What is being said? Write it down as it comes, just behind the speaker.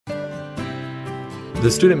The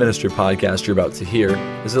Student Ministry podcast you're about to hear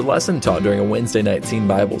is a lesson taught during a Wednesday night teen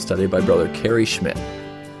Bible study by Brother Kerry Schmidt.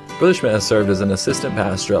 Brother Schmidt has served as an assistant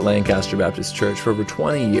pastor at Lancaster Baptist Church for over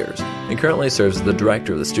 20 years and currently serves as the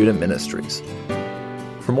director of the student ministries.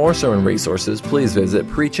 For more sermon resources, please visit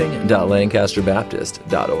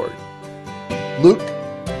preaching.lancasterbaptist.org. Luke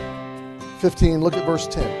 15, look at verse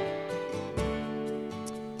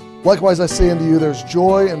 10. Likewise I say unto you, there's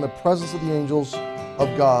joy in the presence of the angels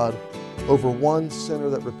of God over one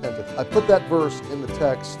sinner that repenteth. I put that verse in the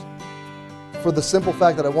text for the simple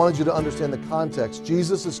fact that I wanted you to understand the context.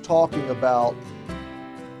 Jesus is talking about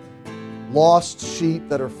lost sheep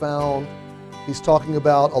that are found. He's talking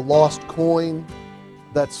about a lost coin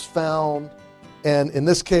that's found. And in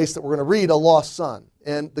this case that we're going to read, a lost son.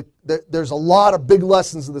 And there's a lot of big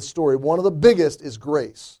lessons in this story. One of the biggest is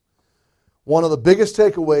grace. One of the biggest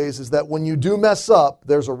takeaways is that when you do mess up,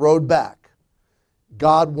 there's a road back.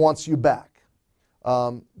 God wants you back.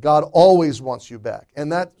 God always wants you back. And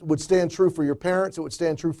that would stand true for your parents. It would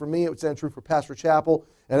stand true for me. It would stand true for Pastor Chappell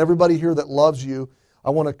and everybody here that loves you. I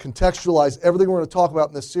want to contextualize everything we're going to talk about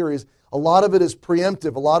in this series. A lot of it is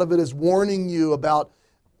preemptive. A lot of it is warning you about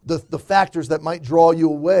the factors that might draw you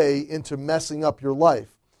away into messing up your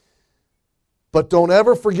life. But don't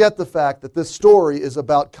ever forget the fact that this story is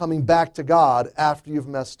about coming back to God after you've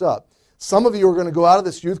messed up. Some of you are going to go out of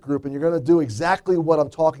this youth group and you're going to do exactly what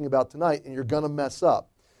I'm talking about tonight, and you're going to mess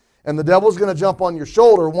up. And the devil's going to jump on your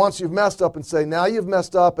shoulder once you've messed up and say, now you've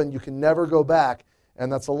messed up and you can never go back.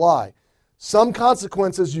 And that's a lie. Some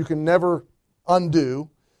consequences you can never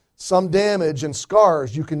undo. Some damage and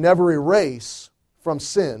scars you can never erase from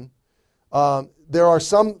sin. There are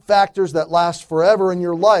some factors that last forever in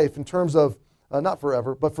your life in terms of, not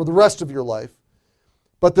forever, but for the rest of your life.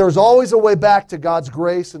 But there's always a way back to God's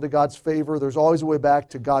grace and to God's favor. There's always a way back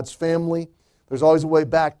to God's family. There's always a way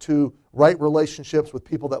back to right relationships with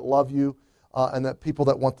people that love you and that people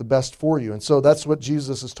that want the best for you. And so that's what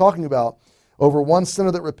Jesus is talking about. Over one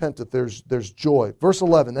sinner that repenteth, there's joy. Verse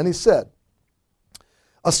 11, then he said,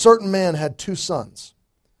 a certain man had 2 sons.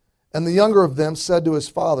 And the younger of them said to his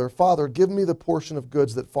father, Father, give me the portion of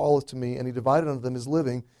goods that falleth to me. And he divided unto them his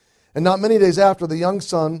living. And not many days after, the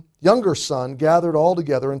younger son gathered all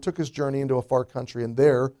together and took his journey into a far country, and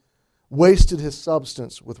there wasted his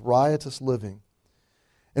substance with riotous living.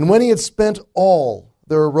 And when he had spent all,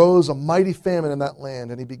 there arose a mighty famine in that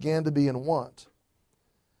land, and he began to be in want.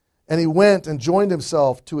 And he went and joined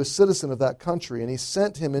himself to a citizen of that country, and he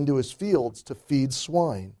sent him into his fields to feed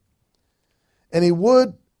swine. And he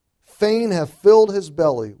would fain have filled his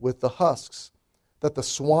belly with the husks that the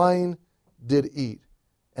swine did eat.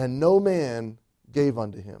 And no man gave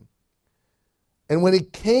unto him. And when he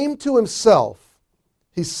came to himself,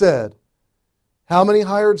 he said, how many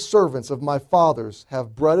hired servants of my father's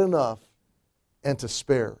have bread enough and to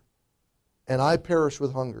spare? And I perish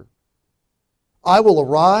with hunger. I will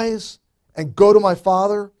arise and go to my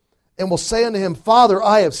father, and will say unto him, Father,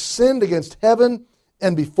 I have sinned against heaven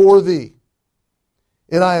and before thee,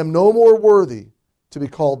 and I am no more worthy to be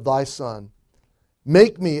called thy son.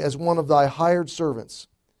 Make me as one of thy hired servants.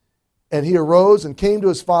 And he arose and came to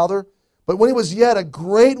his father. But when he was yet a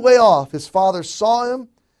great way off, his father saw him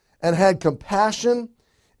and had compassion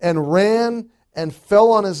and ran and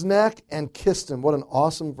fell on his neck and kissed him. What an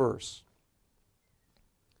awesome verse.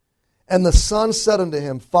 And the son said unto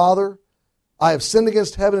him, Father, I have sinned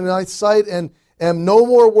against heaven and thy sight, and am no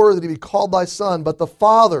more worthy to be called thy son. But the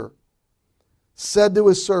father said to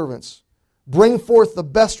his servants, bring forth the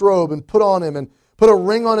best robe and put on him, and put a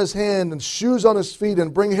ring on his hand and shoes on his feet,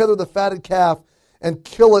 and bring hither the fatted calf, and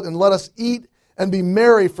kill it, and let us eat and be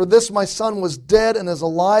merry. For this my son was dead and is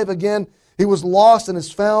alive again. He was lost and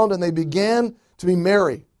is found. And they began to be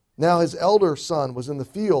merry. Now his elder son was in the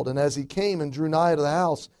field, and as he came and drew nigh to the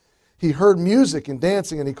house, he heard music and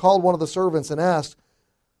dancing, and he called one of the servants and asked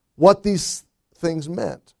what these things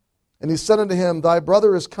meant. And he said unto him, thy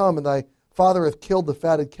brother is come, and thy father hath killed the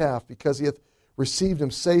fatted calf, because he hath received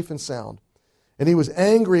him safe and sound. And he was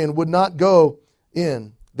angry and would not go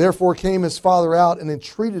in. Therefore came his father out and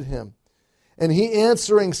entreated him. And he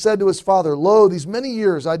answering said to his father, Lo, these many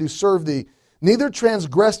years I do serve thee, neither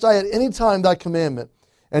transgressed I at any time thy commandment.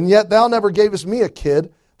 And yet thou never gavest me a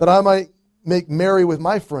kid, that I might make merry with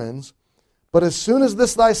my friends. But as soon as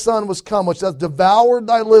this thy son was come, which hath devoured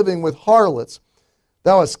thy living with harlots,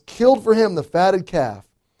 thou hast killed for him the fatted calf.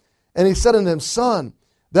 And he said unto him, Son,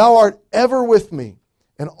 thou art ever with me,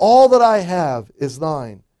 and all that I have is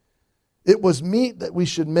thine. It was meet that we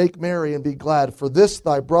should make merry and be glad, for this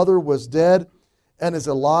thy brother was dead and is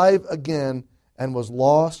alive again, and was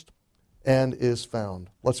lost and is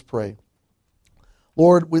found. Let's pray.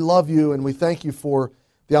 Lord, we love you and we thank you for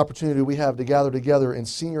the opportunity we have to gather together in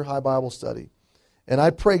senior high Bible study. And I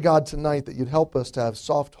pray, God, tonight that you'd help us to have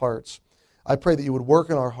soft hearts. I pray that you would work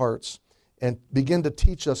in our hearts and begin to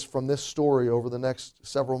teach us from this story over the next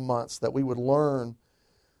several months, that we would learn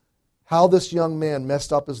how this young man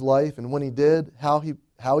messed up his life, and when he did, how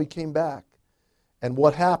he came back, and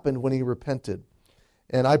what happened when he repented.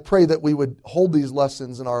 And I pray that we would hold these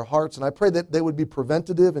lessons in our hearts, and I pray that they would be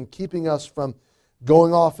preventative in keeping us from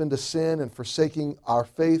going off into sin and forsaking our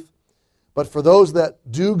faith. But for those that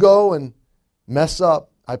do go and mess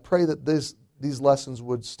up, I pray that these lessons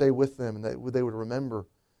would stay with them and that they would remember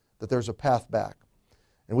that there's a path back.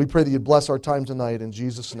 And we pray that you'd bless our time tonight in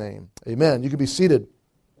Jesus' name. Amen. You can be seated.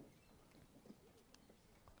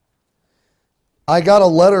 I got a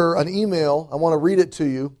letter, an email. I want to read it to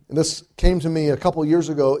you. And this came to me a couple years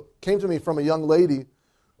ago. It came to me from a young lady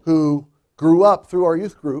who grew up through our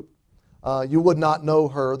youth group. You would not know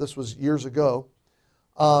her. This was years ago.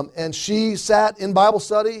 And she sat in Bible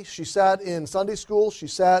study. She sat in Sunday school. She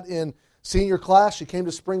sat in senior class. She came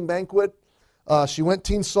to spring banquet. She went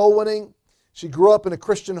teen soul winning. She grew up in a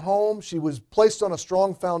Christian home. She was placed on a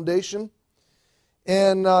strong foundation.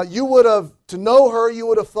 And to know her, you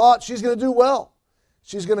would have thought she's going to do well.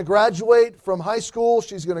 She's going to graduate from high school.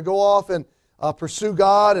 She's going to go off and pursue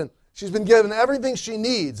God. And she's been given everything she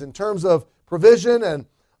needs in terms of provision and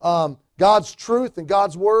God's truth and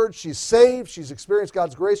God's word. She's saved. She's experienced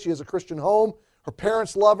God's grace. She has a Christian home. Her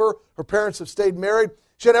parents love her. Her parents have stayed married.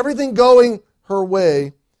 She had everything going her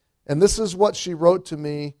way. And this is what she wrote to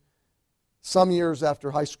me some years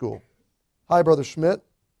after high school. Hi, Brother Schmidt.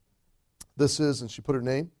 This is, and she put her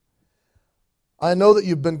name. I know that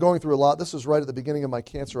you've been going through a lot. This is right at the beginning of my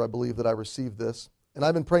cancer, I believe, that I received this. And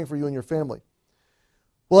I've been praying for you and your family.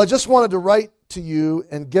 Well, I just wanted to write to you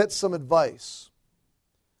and get some advice.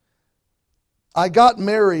 I got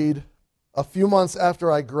married a few months after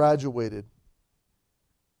I graduated.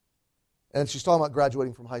 And she's talking about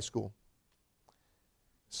graduating from high school.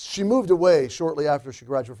 She moved away shortly after she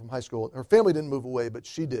graduated from high school. Her family didn't move away, but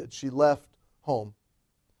she did. She left home.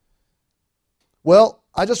 Well,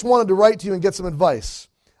 I just wanted to write to you and get some advice.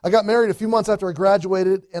 I got married a few months after I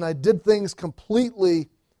graduated, and I did things completely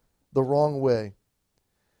the wrong way.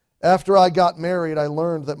 After I got married, I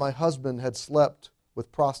learned that my husband had slept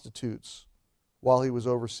with prostitutes while he was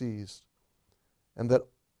overseas, and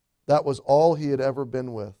that was all he had ever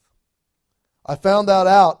been with. I found that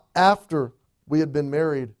out after we had been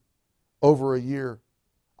married over a year.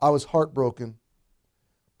 I was heartbroken.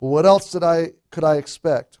 But what else could I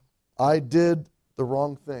expect? I did the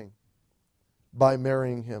wrong thing by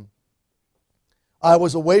marrying him. I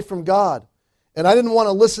was away from God, and I didn't want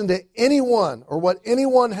to listen to anyone or what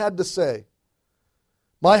anyone had to say.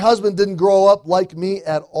 My husband didn't grow up like me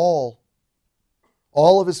at all.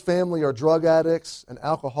 All of his family are drug addicts and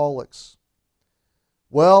alcoholics.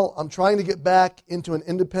 Well, I'm trying to get back into an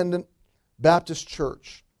independent Baptist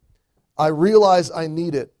church. I realize I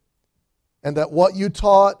need it, and that what you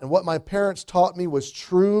taught and what my parents taught me was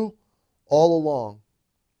true all along.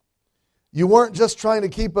 You weren't just trying to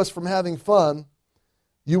keep us from having fun,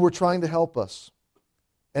 you were trying to help us.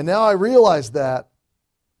 And now I realize that,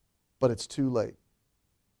 but it's too late.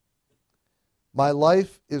 My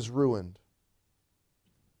life is ruined.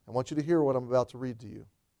 I want you to hear what I'm about to read to you.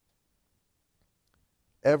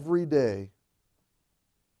 Every day,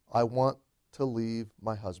 I want to leave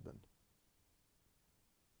my husband.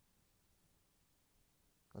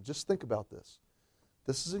 Now just think about this.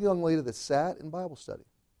 This is a young lady that sat in Bible study.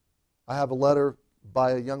 I have a letter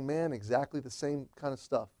by a young man, exactly the same kind of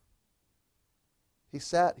stuff. He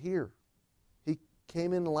sat here. He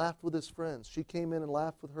came in and laughed with his friends. She came in and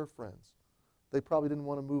laughed with her friends. They probably didn't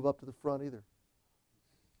want to move up to the front either.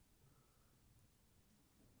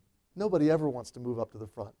 Nobody ever wants to move up to the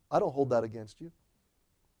front. I don't hold that against you.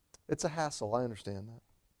 It's a hassle, I understand that.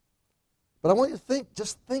 But I want you to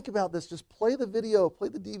just think about this. Just play the video, play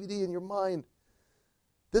the DVD in your mind.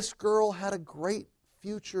 This girl had a great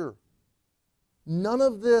future. None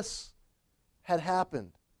of this had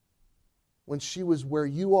happened when she was where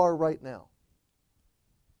you are right now.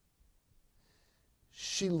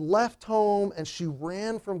 She left home and she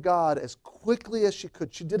ran from God as quickly as she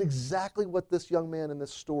could. She did exactly what this young man in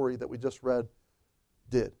this story that we just read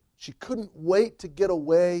did. She couldn't wait to get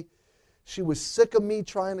away. She was sick of me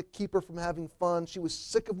trying to keep her from having fun. She was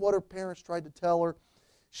sick of what her parents tried to tell her.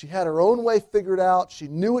 She had her own way figured out. She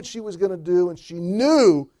knew what she was going to do, and she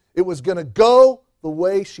knew it was going to go the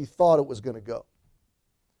way she thought it was going to go.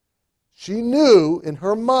 She knew in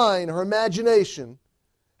her mind, her imagination,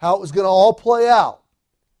 how it was going to all play out.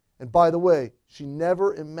 And by the way, she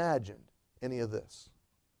never imagined any of this.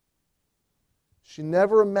 She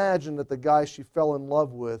never imagined that the guy she fell in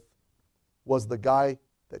love with was the guy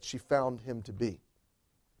that she found him to be.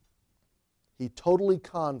 He totally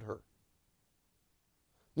conned her.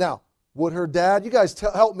 Now, would her dad, you guys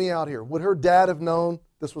help me out here, would her dad have known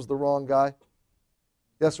this was the wrong guy?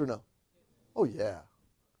 Yes or no? Oh, yeah.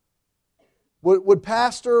 Would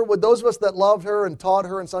pastor, would those of us that loved her and taught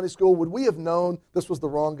her in Sunday school, would we have known this was the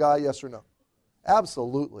wrong guy? Yes or no?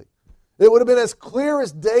 Absolutely. It would have been as clear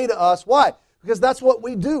as day to us. Why? Because that's what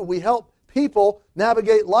we do. We help people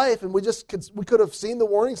navigate life, and we could have seen the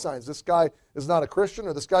warning signs. This guy is not a Christian,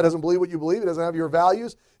 or this guy doesn't believe what you believe. He doesn't have your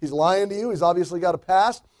values. He's lying to you. He's obviously got a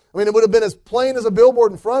past. I mean, it would have been as plain as a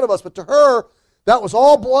billboard in front of us, but to her, that was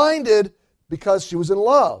all blinded because she was in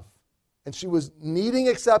love. And she was needing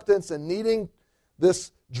acceptance and needing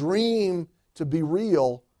this dream to be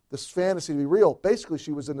real, this fantasy to be real. Basically,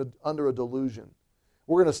 she was under a delusion.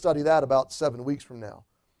 We're going to study that about 7 weeks from now.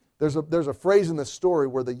 There's a phrase in this story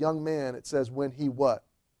where the young man, it says, when he what?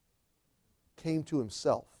 Came to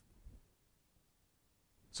himself.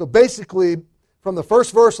 So basically, from the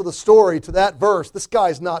first verse of the story to that verse, this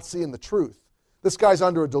guy's not seeing the truth. This guy's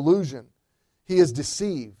under a delusion. He is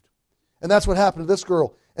deceived. And that's what happened to this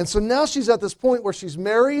girl. And so now she's at this point where she's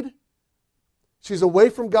married. She's away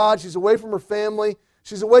from God. She's away from her family.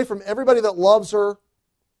 She's away from everybody that loves her.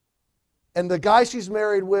 And the guy she's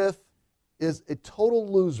married with is a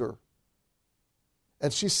total loser.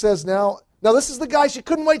 And she says now this is the guy she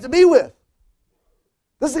couldn't wait to be with.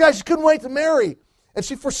 This is the guy she couldn't wait to marry. And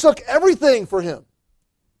she forsook everything for him.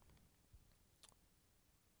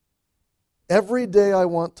 Every day I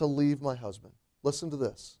want to leave my husband. Listen to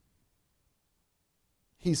this.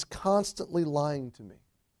 He's constantly lying to me.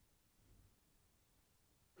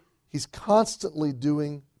 He's constantly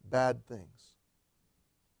doing bad things.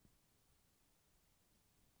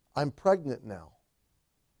 I'm pregnant now.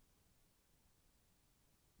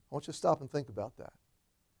 I want you to stop and think about that.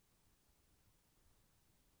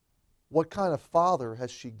 What kind of father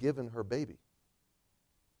has she given her baby?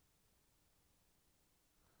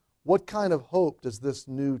 What kind of hope does this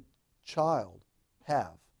new child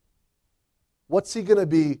have? What's he going to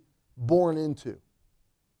be born into?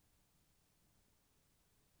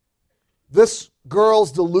 This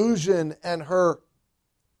girl's delusion and her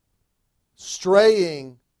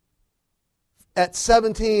straying at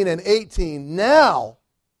 17 and 18 now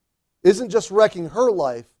isn't just wrecking her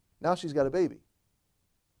life. Now she's got a baby.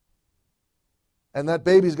 And that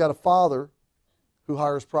baby's got a father who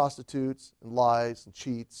hires prostitutes and lies and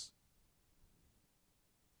cheats.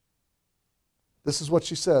 This is what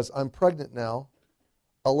she says. I'm pregnant now,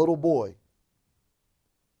 a little boy,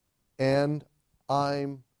 and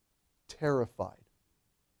I'm terrified.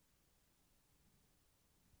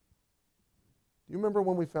 Do you remember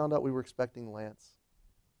when we found out we were expecting Lance?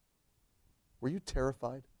 Were you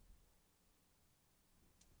terrified?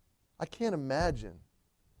 I can't imagine.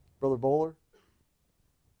 Brother Bowler?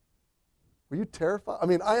 Were you terrified? I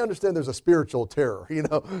mean, I understand there's a spiritual terror,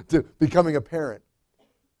 to becoming a parent.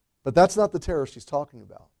 But that's not the terror she's talking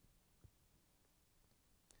about.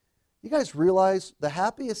 You guys realize the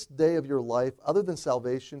happiest day of your life, other than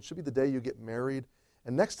salvation, should be the day you get married.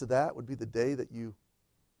 And next to that would be the day that you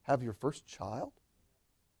have your first child.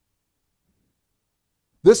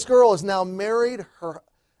 This girl is now married.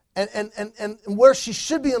 And where she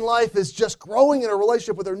should be in life is just growing in a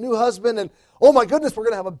relationship with her new husband. And, oh my goodness, we're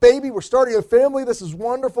going to have a baby. We're starting a family. This is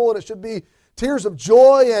wonderful. And it should be tears of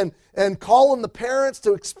joy and calling the parents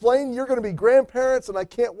to explain you're going to be grandparents and I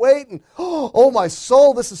can't wait. And, oh my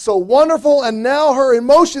soul, this is so wonderful. And now her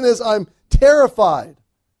emotion is, I'm terrified.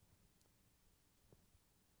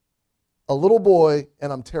 A little boy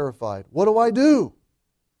and I'm terrified. What do I do?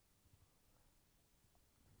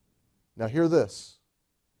 Now hear this.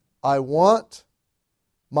 I want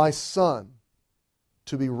my son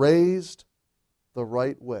to be raised the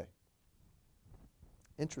right way.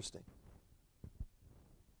 Interesting.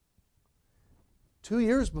 2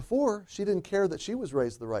 years before, she didn't care that she was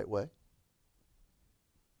raised the right way.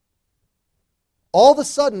 All of a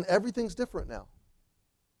sudden, everything's different now.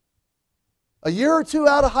 A year or two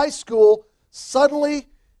out of high school, suddenly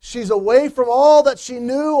she's away from all that she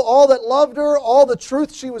knew, all that loved her, all the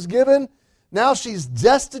truth she was given. Now she's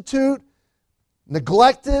destitute,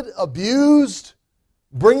 neglected, abused,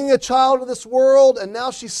 bringing a child to this world, and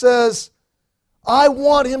now she says, I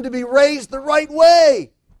want him to be raised the right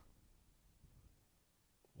way.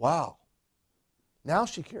 Wow. Now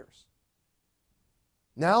she cares.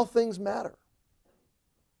 Now things matter.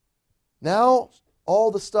 Now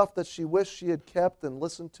all the stuff that she wished she had kept and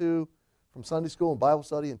listened to from Sunday school and Bible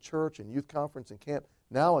study and church and youth conference and camp,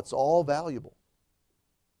 now it's all valuable.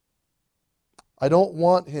 I don't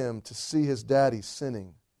want him to see his daddy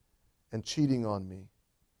sinning and cheating on me.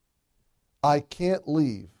 I can't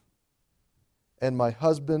leave, and my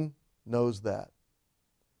husband knows that.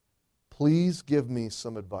 Please give me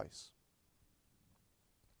some advice.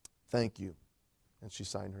 Thank you. And she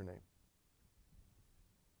signed her name.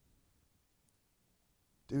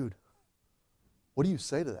 Dude, what do you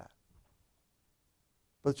say to that?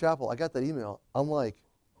 Brother Chappell, I got that email. I'm like,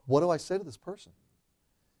 what do I say to this person?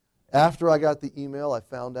 After I got the email, I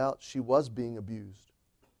found out she was being abused.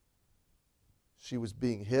 She was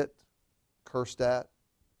being hit, cursed at,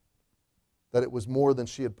 that it was more than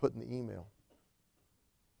she had put in the email.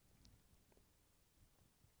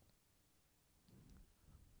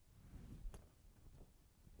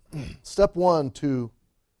 Step 1 to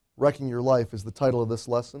wrecking your life is the title of this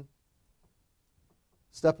lesson.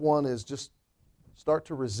 Step 1 is just start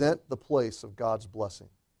to resent the place of God's blessing.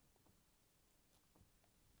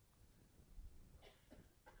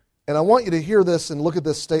 And I want you to hear this and look at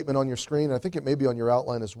this statement on your screen. I think it may be on your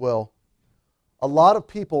outline as well. A lot of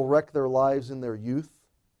people wreck their lives in their youth,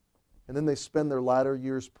 and then they spend their latter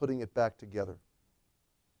years putting it back together.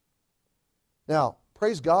 Now,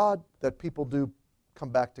 praise God that people do come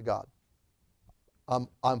back to God.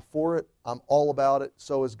 I'm for it. I'm all about it.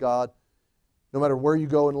 So is God. No matter where you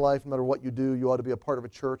go in life, no matter what you do, you ought to be a part of a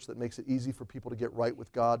church that makes it easy for people to get right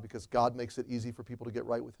with God, because God makes it easy for people to get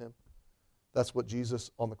right with Him. That's what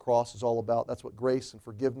Jesus on the cross is all about. That's what grace and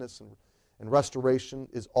forgiveness and restoration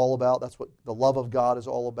is all about. That's what the love of God is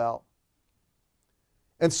all about.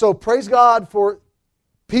 And so praise God for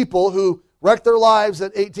people who wreck their lives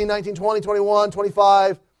at 18, 19, 20, 21,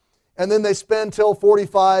 25, and then they spend till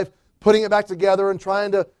 45 putting it back together and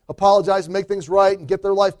trying to apologize and make things right and get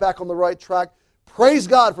their life back on the right track. Praise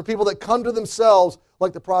God for people that come to themselves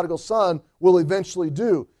like the prodigal son will eventually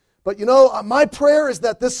do. But you know, my prayer is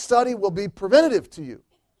that this study will be preventative to you.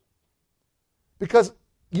 Because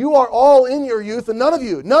you are all in your youth, and none of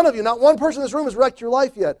you, not one person in this room has wrecked your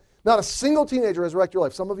life yet. Not a single teenager has wrecked your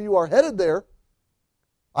life. Some of you are headed there.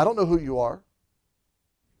 I don't know who you are.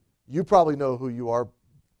 You probably know who you are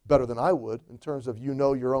better than I would in terms of you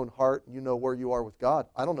know your own heart and you know where you are with God.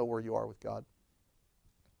 I don't know where you are with God.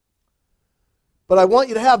 But I want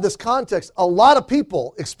you to have this context. A lot of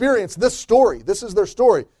people experience this story. This is their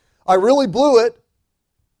story. I really blew it,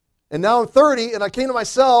 and now I'm 30, and I came to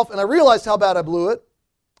myself, and I realized how bad I blew it,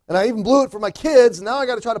 and I even blew it for my kids, and now I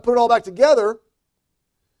got to try to put it all back together.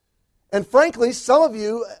 And frankly, some of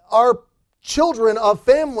you are children of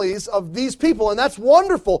families of these people, and that's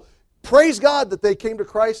wonderful. Praise God that they came to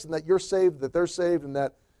Christ and that you're saved, that they're saved, and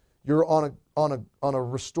that you're on a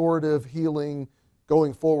restorative, healing,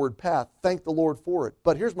 going forward path. Thank the Lord for it.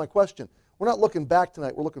 But here's my question. We're not looking back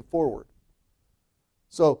tonight. We're looking forward.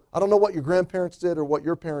 So I don't know what your grandparents did or what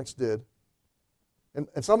your parents did. And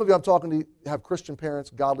some of you I'm talking to have Christian parents,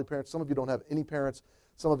 godly parents. Some of you don't have any parents.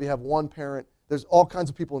 Some of you have one parent. There's all kinds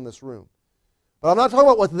of people in this room. But I'm not talking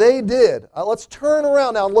about what they did. Let's turn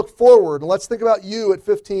around now and look forward. And let's think about you at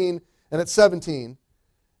 15 and at 17.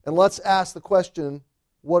 And let's ask the question,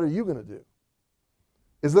 what are you going to do?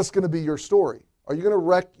 Is this going to be your story? Are you going to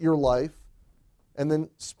wreck your life and then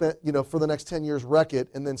spend, for the next 10 years, wreck it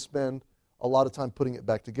and then spend a lot of time putting it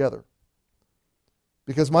back together?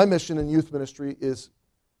 Because my mission in youth ministry is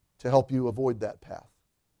to help you avoid that path.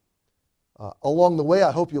 Along the way,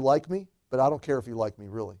 I hope you like me, but I don't care if you like me,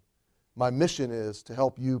 really. My mission is to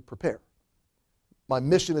help you prepare. My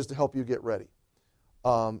mission is to help you get ready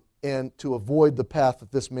and to avoid the path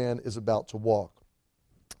that this man is about to walk.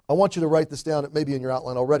 I want you to write this down. It may be in your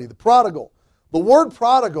outline already. The prodigal. The word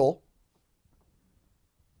prodigal,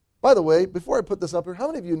 by the way, before I put this up here, how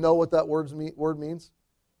many of you know what that word means?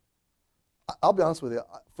 I'll be honest with you.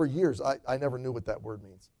 For years, I never knew what that word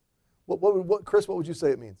means. Chris, what would you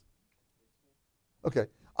say it means? Okay.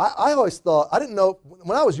 I always thought, I didn't know,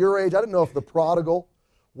 when I was your age, I didn't know if the prodigal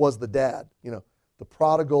was the dad. The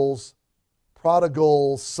prodigal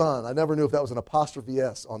son. I never knew if that was an apostrophe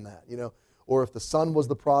S on that, or if the son was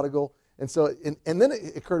the prodigal. And so, and then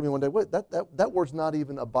it occurred to me one day, wait, that word's not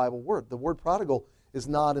even a Bible word. The word prodigal is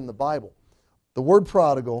not in the Bible. The word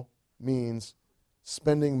prodigal means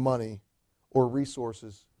spending money or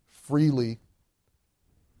resources freely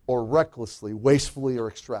or recklessly, wastefully, or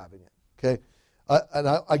extravagant. Okay? And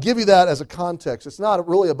I give you that as a context. It's not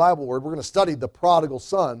really a Bible word. We're going to study the prodigal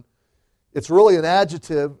son. It's really an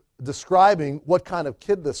adjective describing what kind of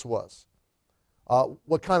kid this was,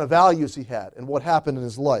 what kind of values he had, and what happened in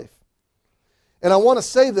his life. And I want to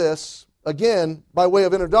say this, again, by way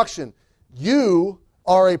of introduction. You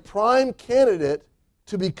are a prime candidate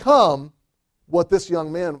to become what this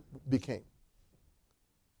young man became.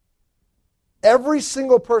 Every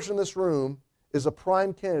single person in this room is a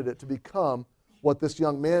prime candidate to become what this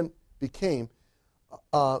young man became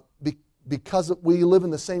because we live in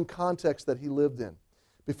the same context that he lived in.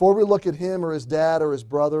 Before we look at him or his dad or his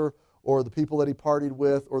brother or the people that he partied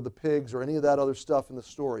with or the pigs or any of that other stuff in the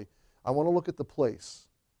story, I want to look at the place.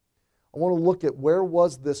 I want to look at where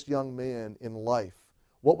was this young man in life?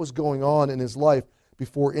 What was going on in his life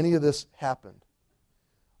before any of this happened?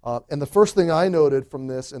 And the first thing I noted from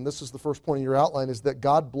this, and this is the first point in your outline, is that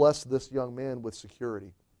God blessed this young man with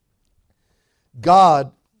security.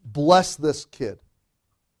 God blessed this kid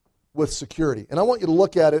with security. And I want you to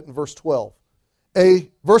look at it in verse 12.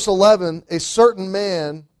 Verse 11, a certain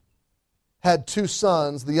man had 2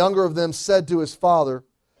 sons. The younger of them said to his father,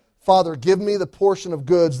 Father, give me the portion of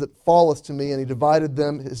goods that falleth to me. And he divided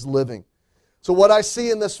them his living. So what I see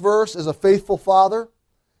in this verse is a faithful father.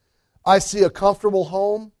 I see a comfortable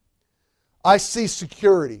home. I see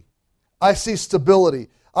security. I see stability.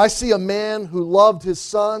 I see a man who loved his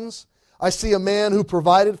sons. I see a man who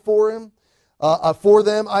provided for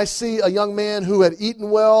them. I see a young man who had eaten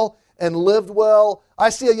well and lived well. I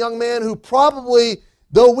see a young man who probably,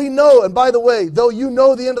 though we know, and by the way, though you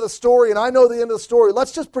know the end of the story and I know the end of the story,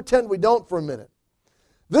 let's just pretend we don't for a minute.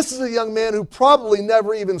 This is a young man who probably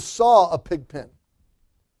never even saw a pig pen.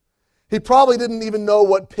 He probably didn't even know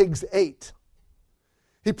what pigs ate.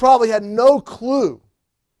 He probably had no clue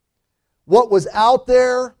what was out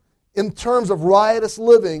there in terms of riotous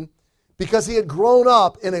living because he had grown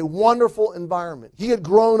up in a wonderful environment. He had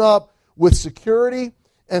grown up with security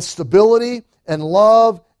and stability and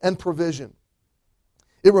love and provision.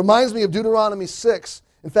 It reminds me of Deuteronomy 6.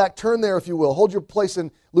 In fact, turn there if you will. Hold your place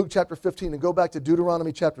in Luke chapter 15 and go back to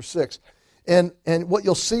Deuteronomy chapter 6. And what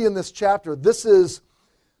you'll see in this chapter, this is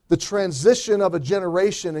the transition of a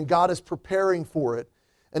generation, and God is preparing for it.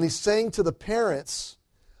 And He's saying to the parents,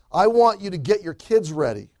 I want you to get your kids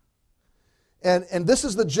ready. And this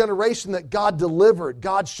is the generation that God delivered.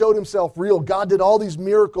 God showed Himself real. God did all these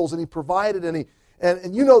miracles, and He provided,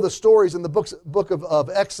 and you know the stories in the book of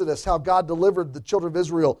Exodus, how God delivered the children of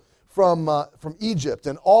Israel from Egypt,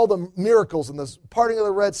 and all the miracles, and the parting of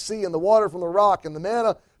the Red Sea, and the water from the rock, and the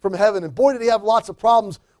manna from heaven. And boy, did He have lots of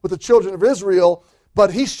problems with the children of Israel,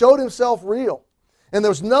 but He showed Himself real. And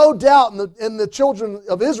there's no doubt in the children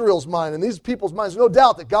of Israel's mind, in these people's minds, there's no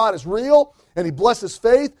doubt that God is real, and He blesses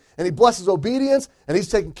faith, and He blesses obedience, and He's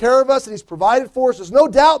taken care of us, and He's provided for us. There's no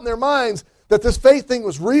doubt in their minds that this faith thing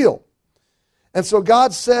was real. And so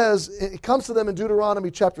God says, it comes to them in Deuteronomy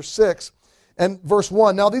chapter 6 and verse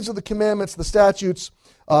 1. Now these are the commandments, the statutes,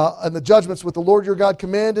 and the judgments which the Lord your God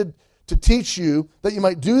commanded to teach you, that you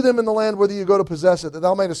might do them in the land whither you go to possess it, that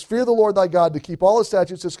thou mightest fear the Lord thy God, to keep all His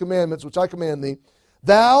statutes, His commandments, which I command thee.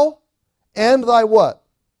 Thou and thy what?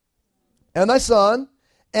 And thy son,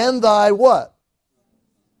 and thy what?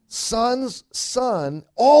 Son's son,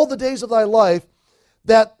 all the days of thy life,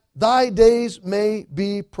 that thy days may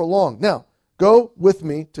be prolonged. Now, go with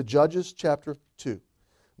me to Judges chapter 2.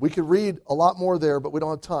 We could read a lot more there, but we don't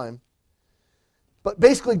have time. But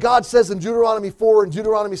basically, God says in Deuteronomy 4 and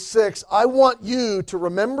Deuteronomy 6, I want you to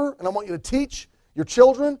remember, and I want you to teach your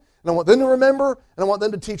children, and I want them to remember, and I want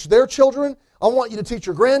them to teach their children. I want you to teach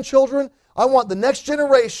your grandchildren. I want the next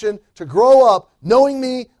generation to grow up knowing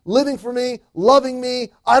me, living for me, loving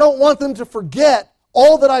me. I don't want them to forget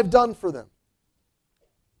all that I've done for them.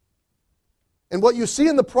 And what you see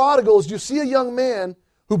in the prodigal is you see a young man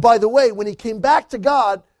who, by the way, when he came back to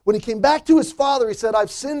God, when he came back to his father, he said,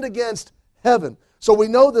 I've sinned against heaven. So we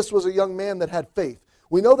know this was a young man that had faith.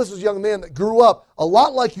 We know this was a young man that grew up a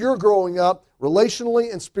lot like you're growing up,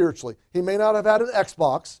 relationally and spiritually. He may not have had an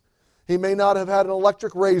Xbox. He may not have had an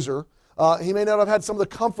electric razor. He may not have had some of the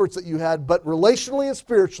comforts that you had, but relationally and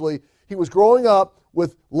spiritually, he was growing up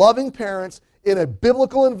with loving parents in a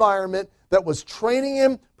biblical environment that was training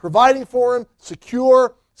him, providing for him,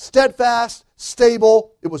 secure, steadfast,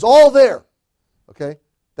 stable. It was all there. Okay?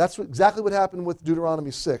 That's exactly what happened with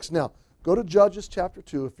Deuteronomy 6. Now, go to Judges chapter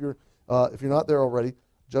 2 if you're not there already.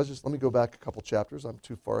 Judges, let me go back a couple chapters. I'm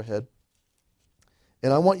too far ahead.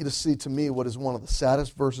 And I want you to see, to me, what is one of the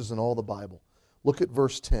saddest verses in all the Bible. Look at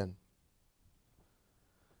verse 10.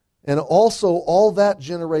 And also all that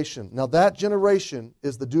generation. Now that generation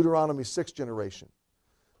is the Deuteronomy 6 generation.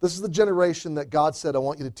 This is the generation that God said, I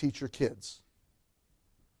want you to teach your kids.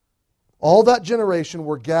 All that generation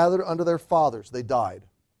were gathered unto their fathers. They died.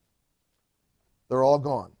 They're all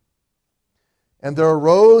gone. And there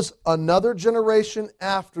arose another generation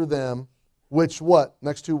after them, which what?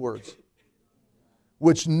 Next two words.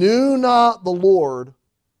 Which knew not the Lord,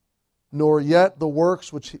 nor yet the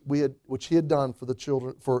works which he had done for the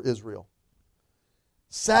children, for Israel.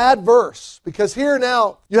 Sad verse, because here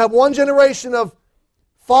now you have one generation of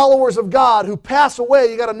followers of God who pass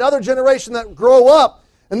away. You got another generation that grow up,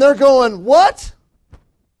 and they're going, what?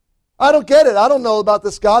 I don't get it. I don't know about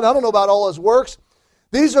this God. I don't know about all His works.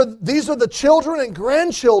 These are the children and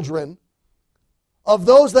grandchildren of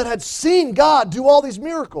those that had seen God do all these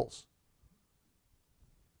miracles.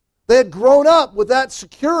 They had grown up with that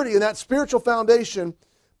security and that spiritual foundation,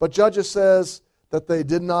 but Judges says that they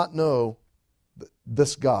did not know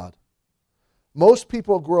this God. Most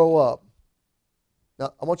people grow up,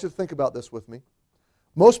 now I want you to think about this with me.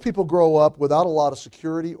 Most people grow up without a lot of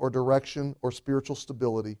security or direction or spiritual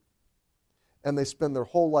stability, and they spend their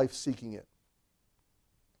whole life seeking it.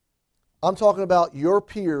 I'm talking about your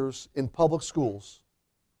peers in public schools.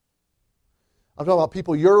 I'm talking about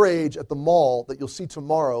people your age at the mall that you'll see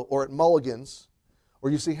tomorrow, or at Mulligan's, or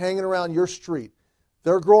you see hanging around your street.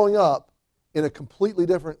 They're growing up in a completely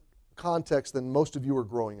different context than most of you are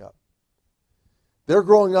growing up. They're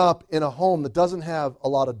growing up in a home that doesn't have a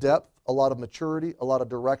lot of depth, a lot of maturity, a lot of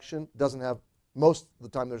direction, doesn't have, most of the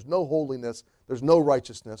time, there's no holiness, there's no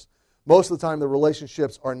righteousness. Most of the time, the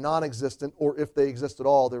relationships are non-existent, or if they exist at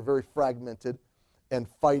all, they're very fragmented and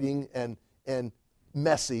fighting and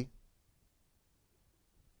messy.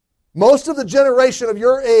 Most of the generation of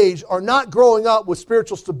your age are not growing up with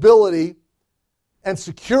spiritual stability and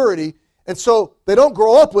security, and so they don't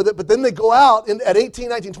grow up with it, but then they go out at 18,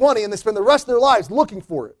 19, 20, and they spend the rest of their lives looking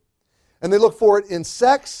for it. And they look for it in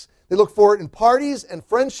sex, they look for it in parties and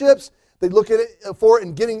friendships, they look for it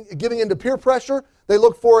in giving into peer pressure, they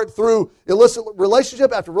look for it through illicit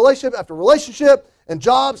relationship after relationship after relationship, and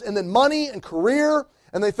jobs, and then money and career,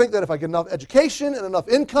 and they think that if I get enough education and enough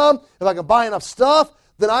income, if I can buy enough stuff,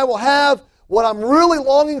 then I will have what I'm really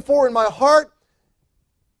longing for in my heart.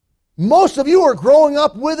 Most of you are growing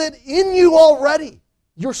up with it in you already.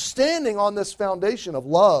 You're standing on this foundation of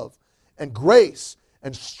love and grace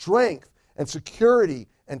and strength and security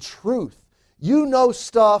and truth. You know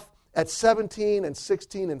stuff at 17 and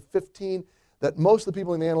 16 and 15 that most of the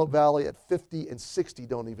people in the Antelope Valley at 50 and 60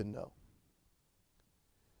 don't even know.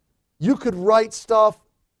 You could write stuff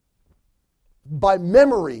by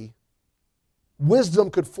memory. Wisdom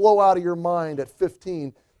could flow out of your mind at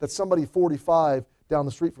 15 that somebody 45 down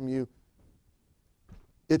the street from you,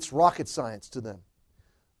 it's rocket science to them.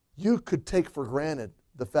 You could take for granted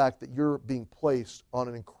the fact that you're being placed on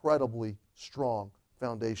an incredibly strong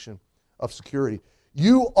foundation of security.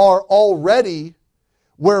 You are already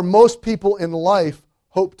where most people in life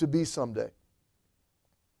hope to be someday.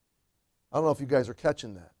 I don't know if you guys are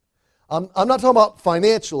catching that. I'm not talking about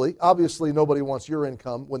financially. Obviously, nobody wants your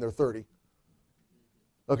income when they're 30.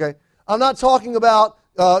 Okay? I'm not talking about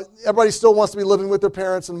everybody still wants to be living with their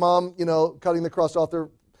parents and mom, cutting the crust off their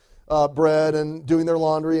bread and doing their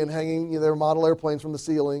laundry and hanging their model airplanes from the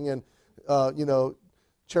ceiling and,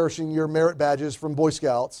 cherishing your merit badges from Boy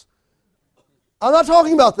Scouts. I'm not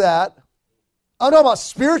talking about that. I'm talking about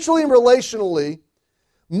spiritually and relationally.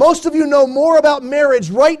 Most of you know more about marriage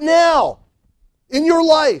right now in your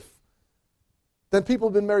life than people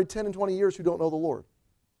who've been married 10 and 20 years who don't know the Lord.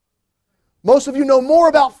 Most of you know more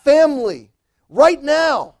about family right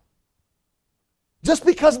now. Just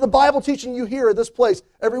because of the Bible teaching you here at this place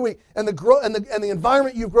every week and the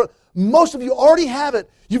environment you've grown, most of you already have it.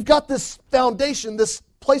 You've got this foundation, this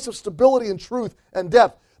place of stability and truth and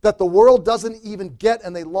depth that the world doesn't even get,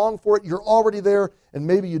 and they long for it. You're already there, and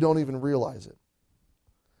maybe you don't even realize it.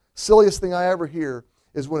 Silliest thing I ever hear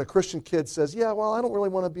is when a Christian kid says, I don't really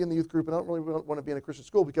want to be in the youth group, and I don't really want to be in a Christian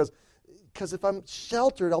school because if I'm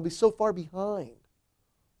sheltered, I'll be so far behind.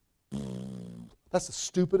 That's the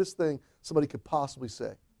stupidest thing somebody could possibly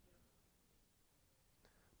say.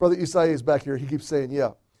 Brother Isaiah is back here. He keeps saying,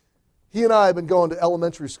 He and I have been going to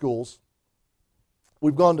elementary schools.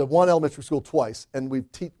 We've gone to one elementary school twice, and we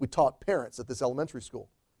taught parents at this elementary school.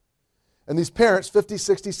 And these parents, 50,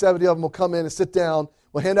 60, 70 of them will come in and sit down,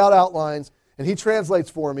 we'll hand out outlines, and he translates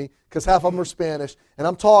for me because half of them are Spanish, and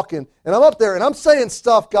I'm talking, and I'm up there, and I'm saying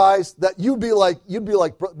stuff, guys, that you'd be like,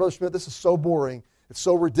 Brother Schmidt, this is so boring. It's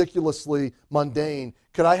so ridiculously mundane.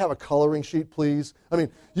 Could I have a coloring sheet, please? I mean,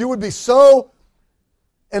 you would be so...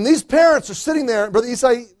 And these parents are sitting there, Brother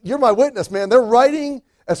Isai, you're my witness, man. They're writing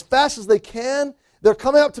as fast as they can. They're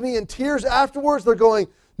coming up to me in tears afterwards. They're going,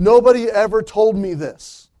 nobody ever told me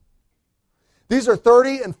this. These are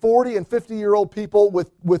 30 and 40 and 50-year-old people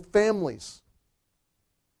with families.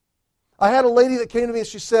 I had a lady that came to me and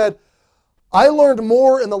she said, I learned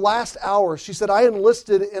more in the last hour. She said, I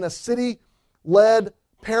enlisted in a city-led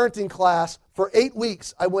parenting class for 8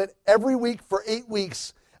 weeks. I went every week for 8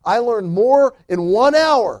 weeks. I learned more in 1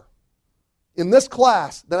 hour in this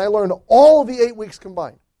class than I learned all of the 8 weeks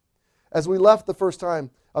combined. As we left the first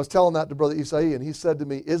time, I was telling that to Brother Isai, and he said to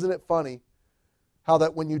me, isn't it funny how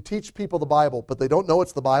that when you teach people the Bible, but they don't know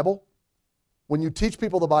it's the Bible, when you teach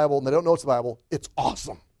people the Bible and they don't know it's the Bible, it's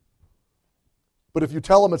awesome. But if you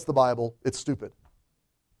tell them it's the Bible, it's stupid.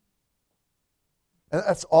 And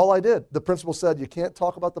that's all I did. The principal said, you can't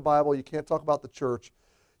talk about the Bible, you can't talk about the church,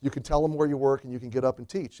 you can tell them where you work and you can get up and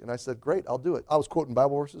teach. And I said, great, I'll do it. I was quoting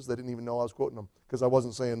Bible verses. They didn't even know I was quoting them because I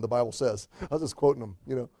wasn't saying the Bible says. I was just quoting them,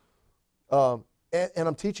 you know. And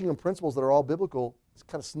I'm teaching them principles that are all biblical. It's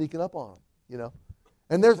kind of sneaking up on them, you know.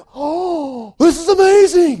 And they're, oh, this is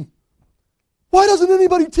amazing. Why doesn't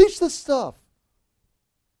anybody teach this stuff?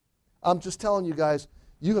 I'm just telling you guys,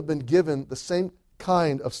 you have been given the same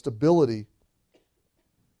kind of stability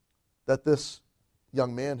that this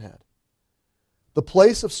young man had. The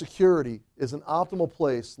place of security is an optimal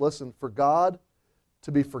place, listen, for God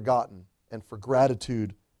to be forgotten and for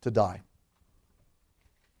gratitude to die.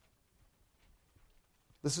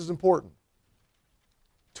 This is important.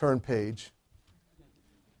 Turn page.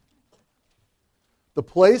 The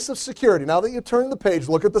place of security. Now that you turn the page,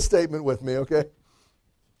 look at the statement with me, okay?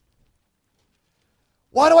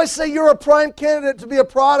 Why do I say you're a prime candidate to be a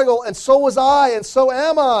prodigal, and so was I, and so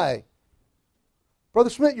am I? Brother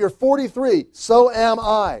Schmidt, you're 43. So am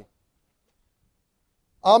I.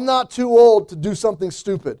 I'm not too old to do something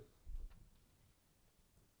stupid.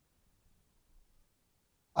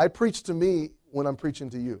 I preach to me when I'm preaching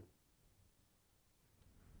to you.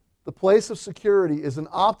 The place of security is an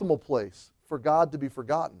optimal place for God to be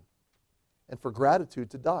forgotten and for gratitude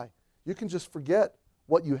to die. You can just forget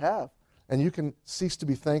what you have and you can cease to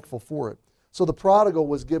be thankful for it. So the prodigal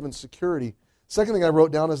was given security. Second thing I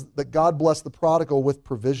wrote down is that God blessed the prodigal with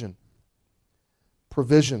provision.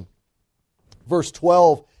 Provision. Verse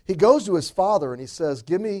 12, he goes to his father and he says,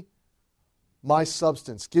 give me my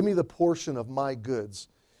substance. Give me the portion of my goods.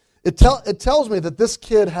 It tells me that this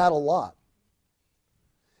kid had a lot.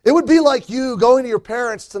 It would be like you going to your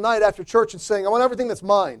parents tonight after church and saying, I want everything that's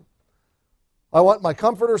mine. I want my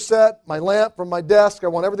comforter set, my lamp from my desk. I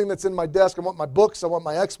want everything that's in my desk. I want my books. I want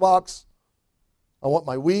my Xbox. I want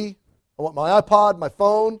my Wii. I want my iPod, my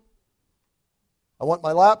phone. I want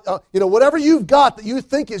my laptop. Whatever you've got that you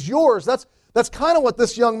think is yours, that's kind of what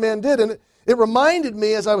this young man did. And it reminded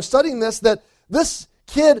me as I was studying this that this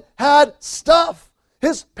kid had stuff.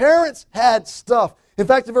 His parents had stuff. In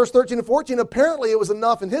fact, in verse 13 and 14, apparently it was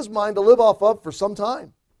enough in his mind to live off of for some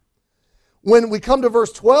time. When we come to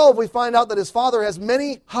verse 12, we find out that his father has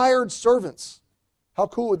many hired servants. How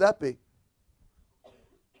cool would that be?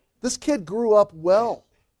 This kid grew up well.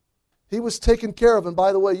 He was taken care of. And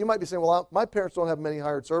by the way, you might be saying, well, my parents don't have many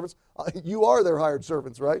hired servants. You are their hired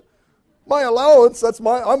servants, right? My allowance,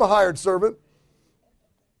 I'm a hired servant.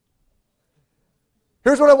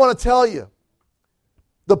 Here's what I want to tell you.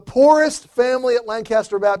 The poorest family at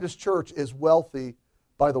Lancaster Baptist Church is wealthy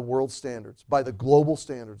by the world standards, by the global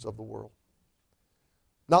standards of the world.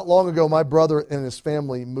 Not long ago, my brother and his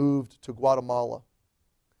family moved to Guatemala.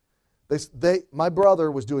 My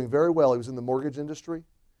brother was doing very well. He was in the mortgage industry.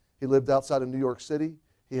 He lived outside of New York City.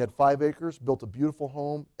 He had 5 acres, built a beautiful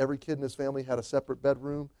home. Every kid in his family had a separate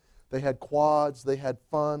bedroom. They had quads. They had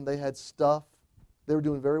fun. They had stuff. They were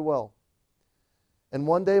doing very well. And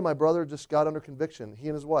one day, my brother just got under conviction, he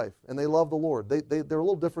and his wife, and they love the Lord. They're a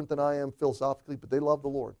little different than I am philosophically, but they love the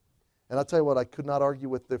Lord. And I'll tell you what, I could not argue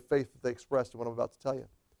with their faith that they expressed in what I'm about to tell you.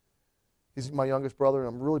 He's my youngest brother,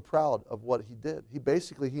 and I'm really proud of what he did. He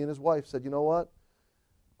and his wife said, you know what?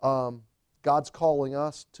 God's calling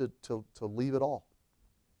us to leave it all.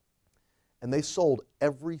 And they sold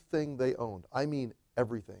everything they owned. I mean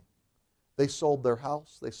everything. They sold their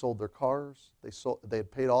house. They sold their cars. They had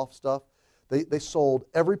paid off stuff. They sold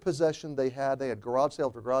every possession they had. They had garage sale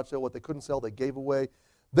after garage sale. What they couldn't sell, they gave away.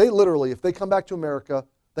 They literally, if they come back to America,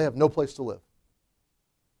 they have no place to live.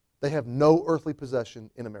 They have no earthly possession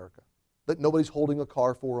in America. That nobody's holding a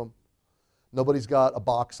car for them. Nobody's got a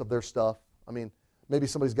box of their stuff. I mean, maybe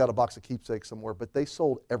somebody's got a box of keepsakes somewhere, but they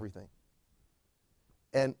sold everything.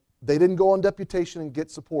 And they didn't go on deputation and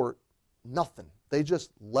get support. Nothing. They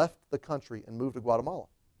just left the country and moved to Guatemala.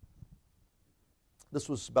 This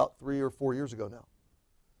was about 3 or 4 years ago now.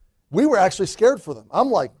 We were actually scared for them. I'm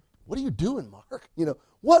like, what are you doing, Mark?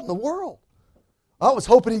 What in the world? I was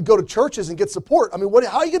hoping he'd go to churches and get support. I mean,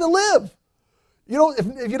 how are you going to live?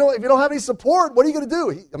 If you don't have any support, what are you going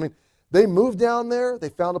to do? They moved down there. They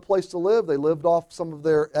found a place to live. They lived off some of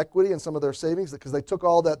their equity and some of their savings because they took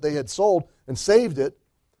all that they had sold and saved it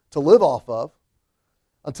to live off of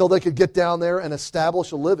until they could get down there and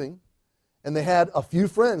establish a living. And they had a few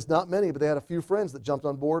friends, not many, but they had a few friends that jumped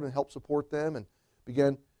on board and helped support them and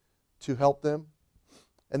began to help them.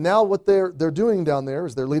 And now what they're doing down there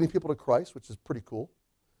is they're leading people to Christ, which is pretty cool.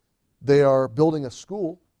 They are building a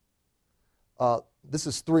school. This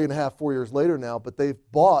is 3.5, 4 years later now, but they've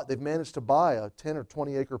managed to buy a 10 or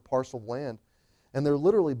 20 acre parcel of land, and they're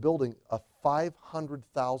literally building a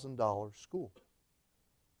 $500,000 school.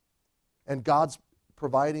 And God's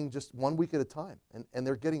providing just 1 week at a time, and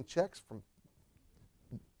they're getting checks from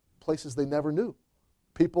places they never knew.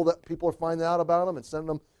 People are finding out about them and sending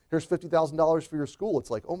them, here's $50,000 for your school.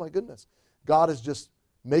 It's like, oh my goodness, God is just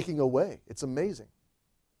making a way. It's amazing.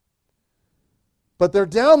 But they're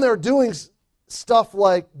down there doing stuff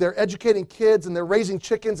like they're educating kids and they're raising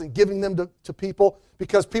chickens and giving them to people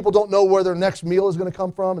because people don't know where their next meal is going to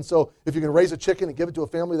come from. And so if you can raise a chicken and give it to a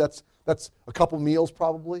family, that's a couple meals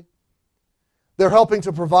probably. They're helping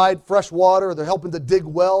to provide fresh water. They're helping to dig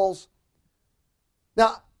wells.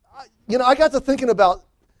 Now, I got to thinking about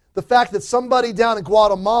the fact that somebody down in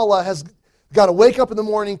Guatemala has got to wake up in the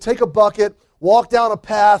morning, take a bucket, walk down a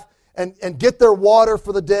path, and get their water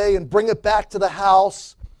for the day and bring it back to the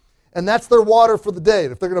house. And that's their water for the day.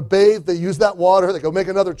 If they're going to bathe, they use that water. They go make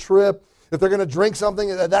another trip. If they're going to drink something,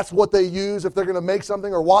 that's what they use. If they're going to make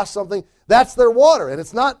something or wash something, that's their water. And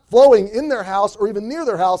it's not flowing in their house or even near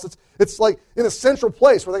their house. It's like in a central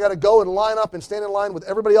place where they got to go and line up and stand in line with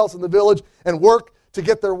everybody else in the village and work to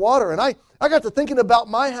get their water. And I got to thinking about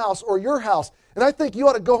my house or your house. And I think you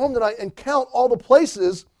ought to go home tonight and count all the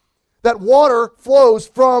places that water flows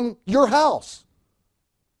from your house.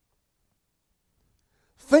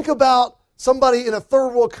 Think about somebody in a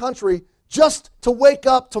third world country just to wake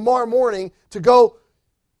up tomorrow morning to go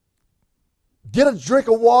get a drink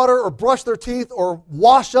of water or brush their teeth or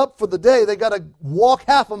wash up for the day. They got to walk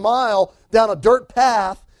half a mile down a dirt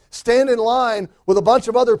path, stand in line with a bunch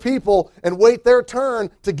of other people and wait their turn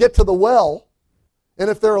to get to the well. And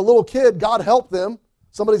if they're a little kid, God help them.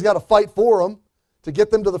 Somebody's got to fight for them to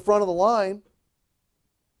get them to the front of the line.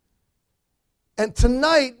 And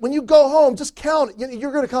tonight, when you go home, just count it.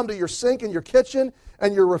 You're going to come to your sink and your kitchen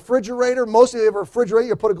and your refrigerator. Most of you have a refrigerator.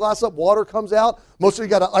 You put a glass up, water comes out. Most of you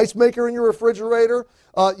got an ice maker in your refrigerator.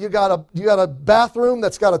 You got a bathroom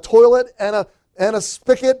that's got a toilet and a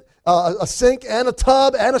spigot, a sink and a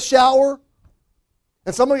tub and a shower.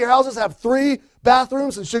 And some of your houses have 3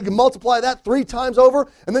 bathrooms, and so you can multiply that 3 times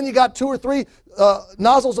over. And then you got 2 or 3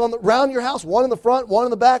 nozzles around your house, one in the front, one in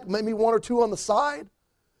the back, maybe 1 or 2 on the side.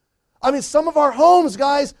 I mean, some of our homes,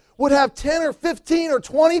 guys, would have 10 or 15 or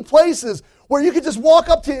 20 places where you could just walk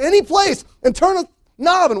up to any place and turn a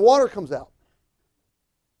knob and water comes out.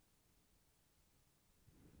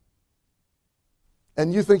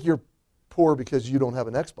 And you think you're poor because you don't have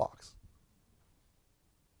an Xbox.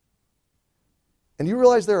 And you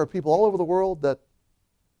realize there are people all over the world that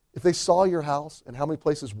if they saw your house and how many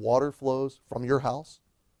places water flows from your house,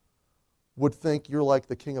 would think you're like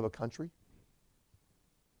the king of a country.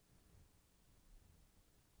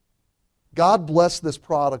 God blessed this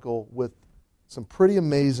prodigal with some pretty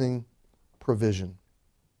amazing provision.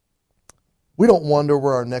 We don't wonder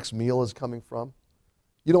where our next meal is coming from.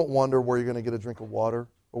 You don't wonder where you're going to get a drink of water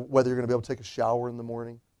or whether you're going to be able to take a shower in the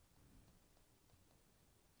morning.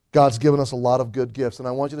 God's given us a lot of good gifts. And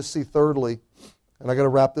I want you to see thirdly, and I got to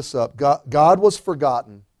wrap this up, God was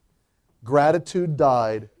forgotten, gratitude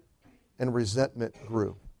died, and resentment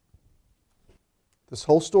grew. This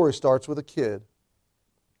whole story starts with a kid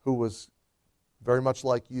who was very much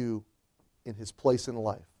like you in his place in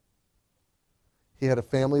life. He had a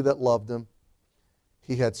family that loved him.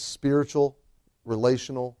 He had spiritual,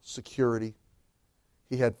 relational security.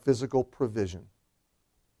 He had physical provision.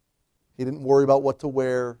 He didn't worry about what to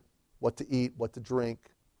wear, what to eat, what to drink.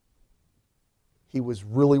 He was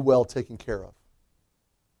really well taken care of.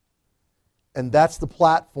 And that's the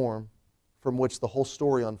platform from which the whole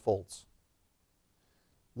story unfolds.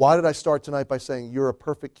 Why did I start tonight by saying you're a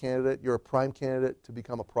perfect candidate, you're a prime candidate to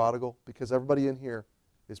become a prodigal? Because everybody in here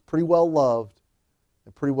is pretty well loved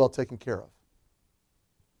and pretty well taken care of,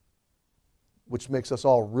 which makes us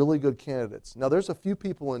all really good candidates. Now, there's a few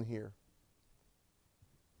people in here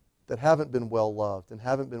that haven't been well loved and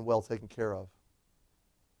haven't been well taken care of.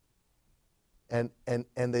 And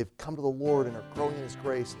they've come to the Lord and are growing in His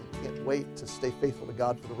grace and can't wait to stay faithful to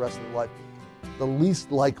God for the rest of their life. The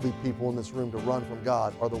least likely people in this room to run from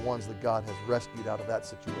God are the ones that God has rescued out of that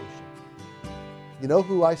situation. You know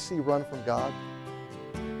who I see run from God?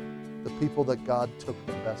 The people that God took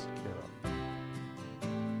the best care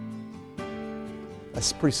of.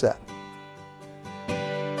 That's pretty sad.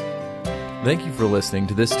 Thank you for listening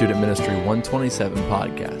to this Student Ministry 127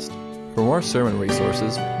 podcast. For more sermon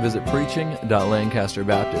resources, visit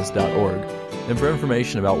preaching.lancasterbaptist.org, and for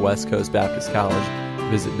information about West Coast Baptist College,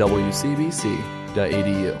 visit wcbc.edu.